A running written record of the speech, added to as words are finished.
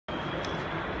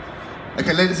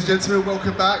Okay, ladies and gentlemen,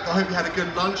 welcome back. I hope you had a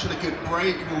good lunch and a good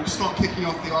break. We'll start kicking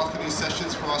off the afternoon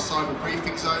sessions for our cyber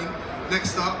briefing zone.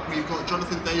 Next up, we've got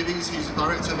Jonathan Davies, who's the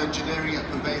Director of Engineering at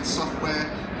Pervade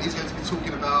Software. He's going to be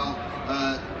talking about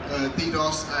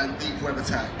DDoS and deep web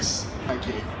attacks. Thank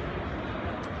you.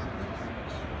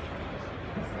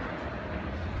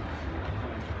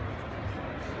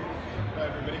 Hello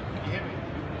everybody, can you hear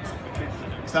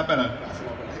me? Is that better?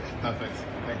 Perfect,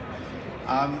 okay.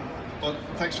 Well,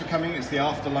 thanks for coming. It's the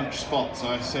after lunch spot, so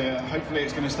hopefully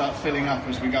it's going to start filling up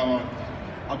as we go on.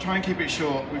 I'll try and keep it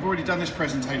short. We've already done this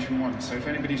presentation once, so if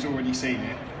anybody's already seen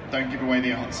it, don't give away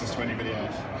the answers to anybody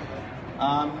else.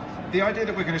 The idea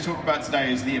that we're going to talk about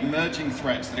today is the emerging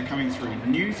threats that are coming through,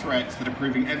 new threats that are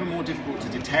proving ever more difficult to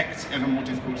detect, ever more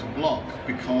difficult to block,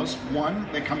 because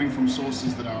one, they're coming from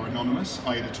sources that are anonymous,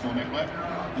 i.e. the Tor network,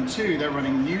 and two, they're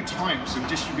running new types of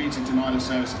distributed denial of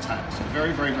service attacks,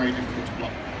 very, very, very difficult to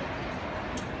block.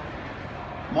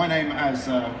 My name, as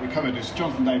we covered, is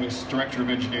Jonathan Davies, Director of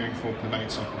Engineering for Pervade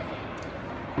Software.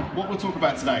 What we'll talk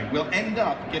about today, we'll end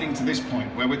up getting to this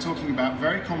point where we're talking about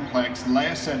very complex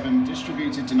Layer 7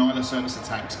 distributed denial of service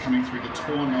attacks coming through the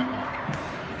Tor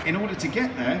network. In order to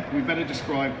get there, we better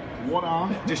describe what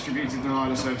are distributed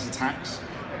denial of service attacks,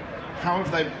 how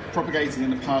have they propagated in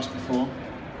the past before,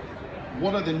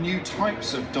 what are the new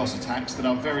types of DOS attacks that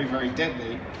are very, very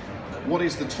deadly, what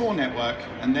is the Tor network,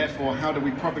 and therefore how do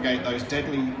we propagate those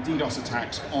deadly DDoS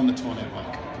attacks on the Tor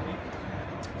network.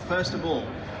 First of all,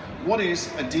 what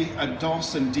is a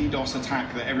DOS and DDoS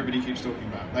attack that everybody keeps talking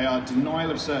about? They are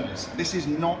denial of service. This is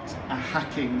not a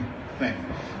hacking thing.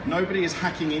 Nobody is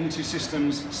hacking into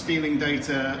systems, stealing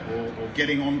data, or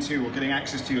getting onto or getting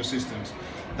access to your systems.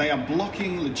 They are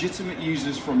blocking legitimate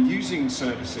users from using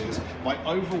services by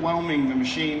overwhelming the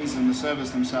machines and the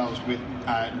servers themselves with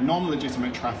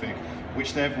non-legitimate traffic,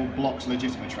 which therefore blocks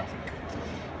legitimate traffic.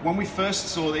 When we first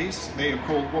saw these, they are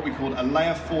called what we call a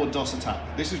Layer 4 DOS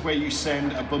attack. This is where you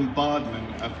send a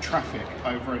bombardment of traffic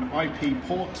over an IP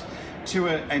port to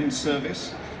an end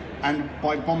service, and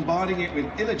by bombarding it with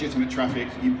illegitimate traffic,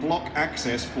 you block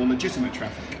access for legitimate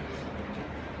traffic.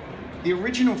 The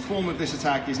original form of this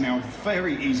attack is now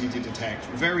very easy to detect,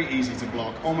 very easy to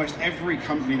block. Almost every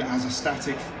company that has a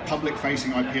static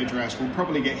public-facing IP address will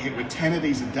probably get hit with 10 of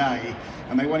these a day,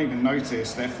 and they won't even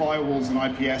notice. Their firewalls and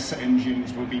IPS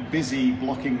engines will be busy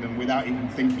blocking them without even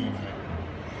thinking about it.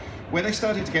 Where they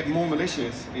started to get more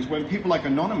malicious is when people like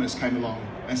Anonymous came along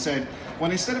and said, well,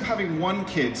 instead of having one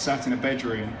kid sat in a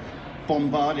bedroom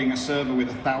bombarding a server with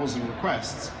 1,000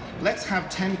 requests, let's have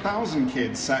 10,000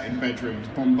 kids sat in bedrooms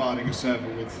bombarding a server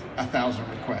with 1,000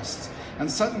 requests. And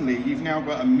suddenly you've now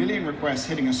got 1 million requests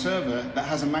hitting a server that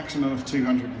has a maximum of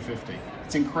 250.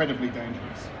 It's incredibly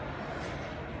dangerous.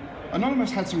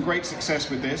 Anonymous had some great success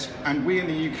with this, and we in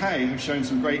the UK have shown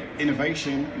some great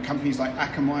innovation in companies like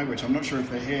Akamai, which I'm not sure if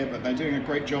they're here, but they're doing a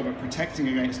great job at protecting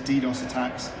against DDoS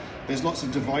attacks. There's lots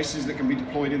of devices that can be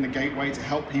deployed in the gateway to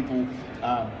help people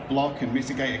block and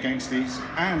mitigate against these.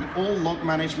 And all log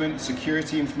management,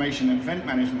 security information, and event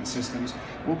management systems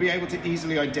will be able to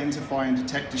easily identify and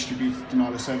detect distributed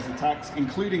denial of service attacks,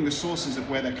 including the sources of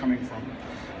where they're coming from.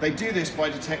 They do this by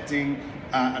detecting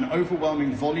an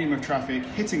overwhelming volume of traffic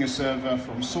hitting a server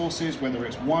from sources, whether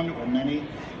it's one or many,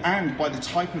 and by the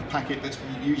type of packet that's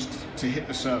used to hit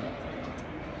the server.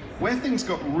 Where things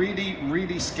got really,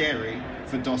 really scary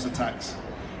for DOS attacks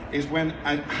is when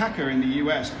a hacker in the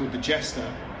US called the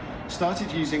Jester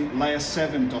started using Layer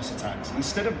 7 DOS attacks.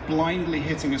 Instead of blindly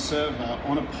hitting a server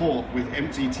on a port with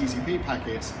empty TCP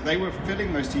packets, they were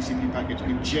filling those TCP packets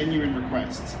with genuine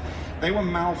requests. They were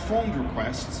malformed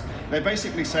requests. They're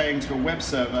basically saying to a web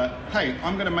server, hey,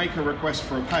 I'm going to make a request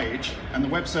for a page, and the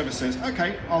web server says,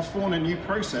 okay, I'll spawn a new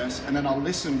process, and then I'll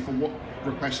listen for what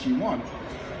request you want.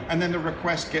 And then the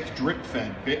request gets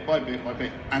drip-fed bit by bit by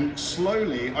bit. And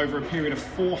slowly, over a period of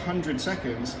 400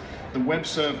 seconds, the web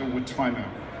server would time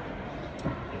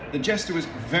out. The Jester was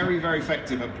very, very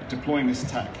effective at deploying this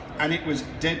attack, and it was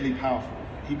deadly powerful.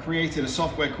 He created a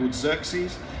software called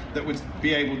Xerxes that would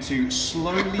be able to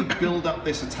slowly build up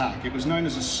this attack. It was known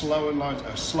as a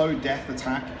slow death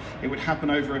attack. It would happen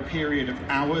over a period of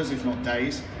hours, if not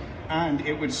days. And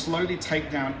it would slowly take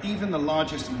down even the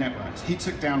largest of networks. He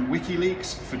took down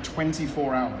WikiLeaks for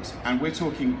 24 hours, and we're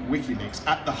talking WikiLeaks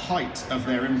at the height of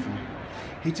their infamy.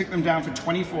 He took them down for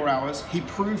 24 hours. He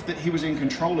proved that he was in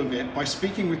control of it by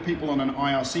speaking with people on an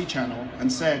IRC channel and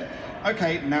said,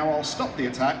 okay, now I'll stop the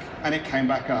attack, and it came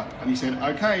back up. And he said,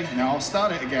 okay, now I'll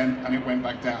start it again, and it went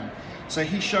back down. So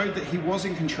he showed that he was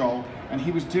in control, and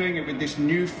he was doing it with this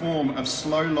new form of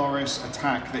slow loris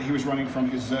attack that he was running from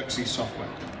his Xerxes software.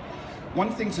 One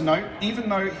thing to note, even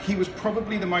though he was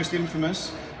probably the most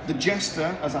infamous, the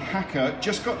Jester, as a hacker,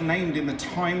 just got named in the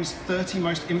Times 30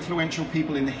 most influential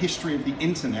people in the history of the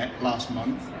internet last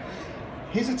month.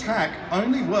 His attack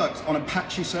only worked on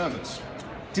Apache servers.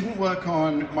 Didn't work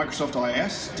on Microsoft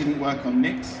IIS, didn't work on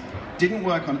NICs, didn't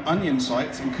work on Onion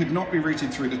sites, and could not be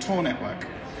routed through the Tor network.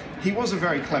 He was a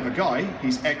very clever guy,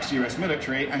 he's ex-US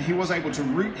military, and he was able to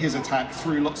route his attack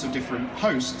through lots of different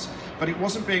hosts, but it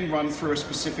wasn't being run through a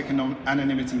specific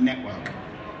anonymity network.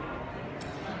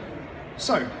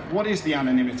 So, what is the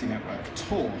anonymity network?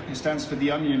 Tor. It stands for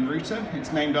the Onion Router.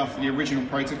 It's named after the original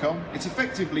protocol. It's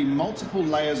effectively multiple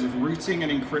layers of routing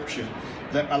and encryption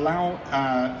that allow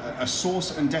a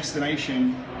source and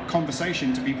destination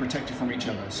conversation to be protected from each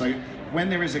other. So, when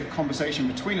there is a conversation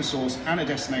between a source and a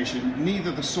destination,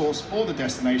 neither the source or the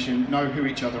destination know who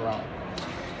each other are.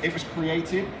 It was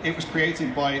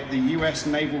created by the US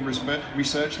Naval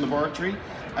Research Laboratory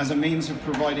as a means of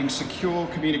providing secure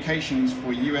communications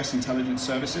for US intelligence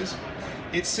services.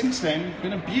 It's since then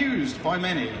been abused by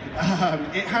many.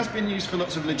 It has been used for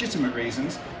lots of legitimate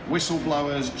reasons: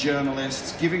 whistleblowers,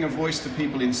 journalists, giving a voice to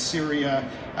people in Syria,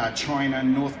 China,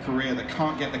 North Korea that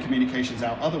can't get the communications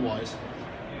out otherwise.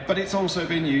 But it's also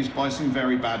been used by some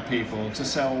very bad people to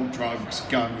sell drugs,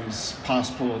 guns,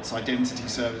 passports, identity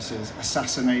services,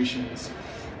 assassinations.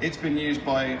 It's been used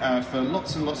for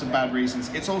lots and lots of bad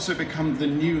reasons. It's also become the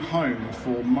new home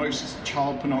for most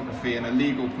child pornography and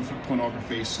illegal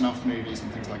pornography, snuff movies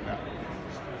and things like that.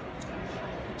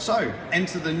 So,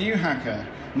 enter the new hacker.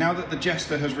 Now that the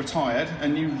Jester has retired, a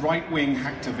new right-wing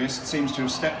hacktivist seems to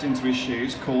have stepped into his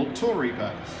shoes called Tor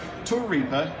Reaper. Tor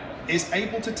Reaper is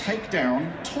able to take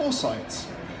down Tor sites.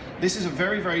 This is a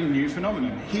very, very new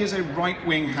phenomenon. He is a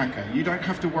right-wing hacker. You don't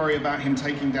have to worry about him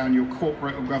taking down your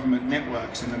corporate or government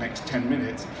networks in the next 10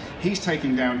 minutes. He's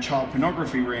taking down child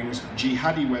pornography rings,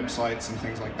 jihadi websites, and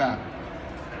things like that.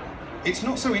 It's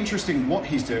not so interesting what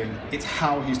he's doing, it's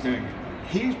how he's doing it.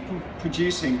 He's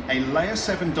producing a layer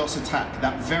 7 DOS attack,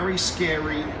 that very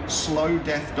scary, slow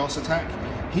death DOS attack.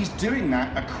 He's doing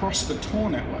that across the Tor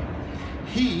network.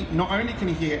 He not only can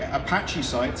hit Apache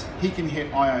sites, he can hit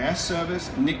IIS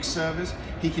servers, NIC servers,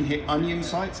 he can hit Onion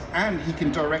sites, and he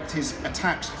can direct his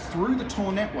attacks through the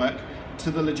Tor network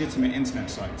to the legitimate internet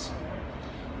sites.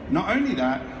 Not only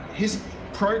that, his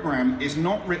program is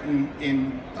not written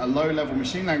in a low-level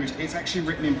machine language, it's actually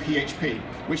written in PHP,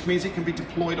 which means it can be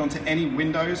deployed onto any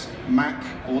Windows, Mac,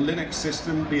 or Linux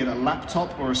system, be it a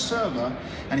laptop or a server,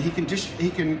 and he can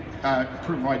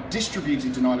provide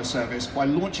distributed denial of service by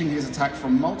launching his attack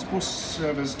from multiple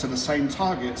servers to the same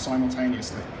target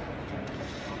simultaneously.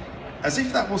 As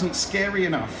if that wasn't scary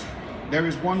enough, there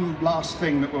is one last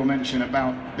thing that we'll mention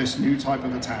about this new type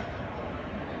of attack.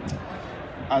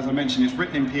 As I mentioned, it's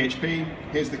written in PHP.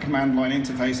 Here's the command line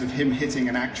interface of him hitting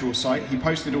an actual site. He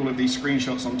posted all of these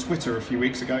screenshots on Twitter a few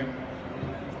weeks ago.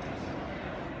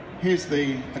 Here's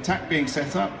the attack being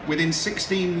set up. Within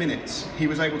 16 minutes, he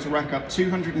was able to rack up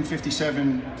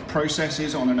 257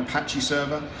 processes on an Apache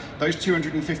server. Those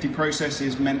 250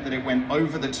 processes meant that it went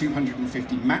over the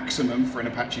 250 maximum for an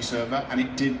Apache server, and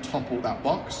it did topple that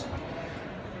box.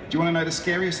 Do you want to know the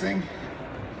scariest thing?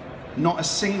 Not a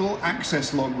single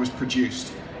access log was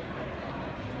produced.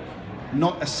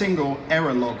 Not a single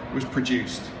error log was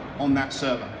produced on that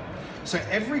server. So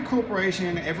every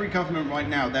corporation, every government right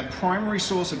now, their primary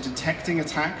source of detecting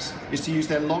attacks is to use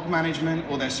their log management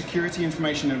or their security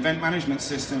information event management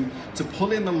system to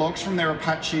pull in the logs from their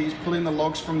Apaches, pull in the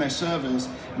logs from their servers,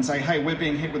 and say, hey, we're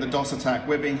being hit with a DOS attack,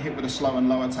 we're being hit with a slow and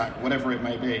low attack, whatever it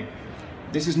may be.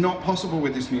 This is not possible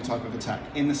with this new type of attack.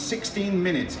 In the 16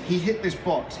 minutes he hit this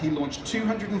box, he launched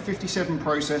 257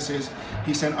 processes,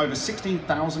 he sent over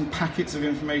 16,000 packets of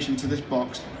information to this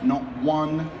box, not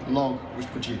one log was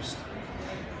produced.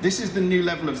 This is the new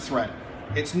level of threat.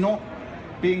 It's not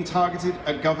being targeted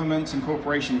at governments and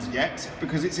corporations yet,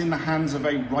 because it's in the hands of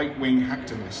a right-wing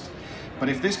hacktivist. But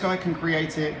if this guy can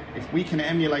create it, if we can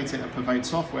emulate it at Pervade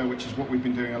Software, which is what we've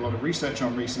been doing a lot of research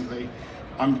on recently,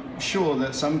 I'm sure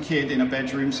that some kid in a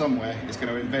bedroom somewhere is going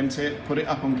to invent it, put it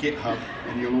up on GitHub,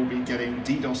 and you'll all be getting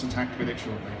DDoS attacked with it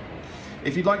shortly.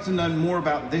 If you'd like to learn more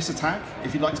about this attack,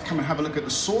 if you'd like to come and have a look at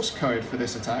the source code for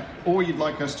this attack, or you'd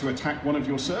like us to attack one of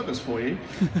your servers for you,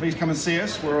 please come and see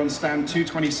us. We're on stand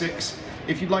 226.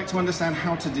 If you'd like to understand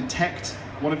how to detect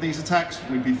one of these attacks,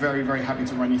 we'd be very, very happy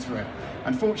to run you through it.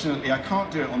 Unfortunately, I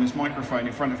can't do it on this microphone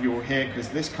in front of you all here because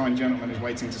this kind gentleman is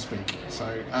waiting to speak.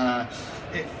 So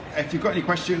if you've got any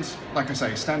questions, like I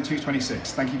say, stand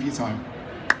 226. Thank you for your time.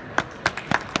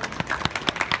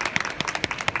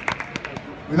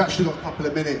 We've actually got a couple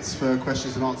of minutes for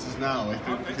questions and answers now.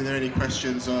 If there are any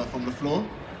questions from the floor.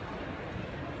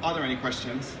 Are there any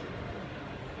questions?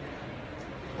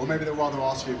 Or maybe they'll rather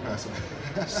ask you in person.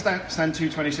 Stand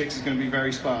 226 is going to be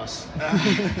very sparse.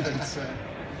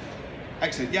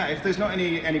 Excellent. Yeah, if there's not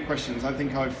any questions, I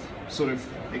think I've sort of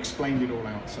explained it all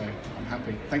out, so I'm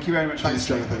happy. Thank you very much for Thanks,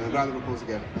 listening. Jonathan. A round of applause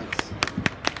again. Thanks.